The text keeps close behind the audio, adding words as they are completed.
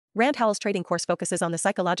Rande Howell's trading course focuses on the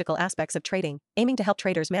psychological aspects of trading, aiming to help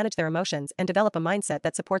traders manage their emotions and develop a mindset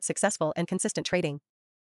that supports successful and consistent trading.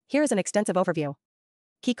 Here is an extensive overview.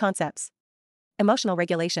 Key concepts: emotional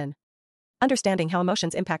regulation, understanding how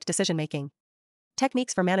emotions impact decision-making.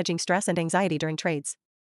 Techniques for managing stress and anxiety during trades.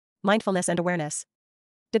 Mindfulness and awareness,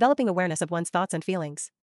 developing awareness of one's thoughts and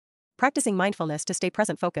feelings. Practicing mindfulness to stay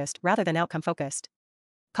present-focused rather than outcome-focused.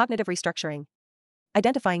 Cognitive restructuring,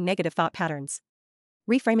 identifying negative thought patterns,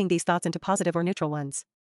 reframing these thoughts into positive or neutral ones.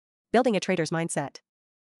 Building a trader's mindset,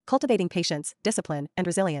 cultivating patience, discipline, and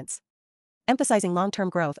resilience. Emphasizing long-term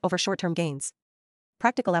growth over short-term gains.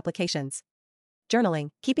 Practical applications. Journaling,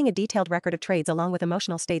 keeping a detailed record of trades along with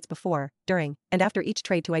emotional states before, during, and after each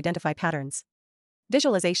trade to identify patterns.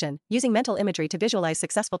 Visualization, using mental imagery to visualize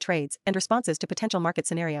successful trades and responses to potential market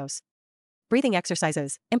scenarios. Breathing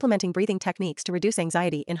exercises, implementing breathing techniques to reduce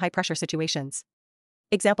anxiety in high-pressure situations.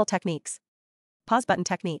 Example techniques. Pause button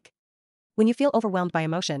technique. When you feel overwhelmed by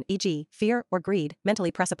emotion, e.g., fear or greed,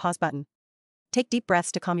 mentally press a pause button. Take deep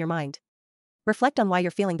breaths to calm your mind. Reflect on why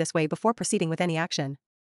you're feeling this way before proceeding with any action.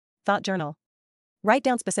 Thought journal. Write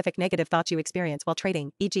down specific negative thoughts you experience while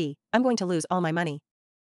trading, e.g., I'm going to lose all my money.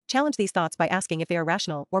 Challenge these thoughts by asking if they are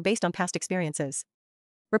rational or based on past experiences.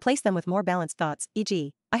 Replace them with more balanced thoughts,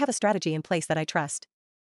 e.g., I have a strategy in place that I trust.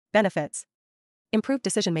 Benefits: improved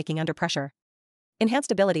decision-making under pressure.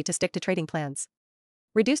 Enhanced ability to stick to trading plans.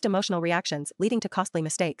 Reduced emotional reactions leading to costly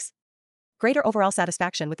mistakes. Greater overall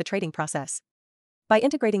satisfaction with the trading process. By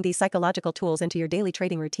integrating these psychological tools into your daily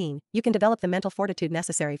trading routine, you can develop the mental fortitude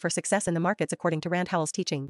necessary for success in the markets according to Rande Howell's teaching.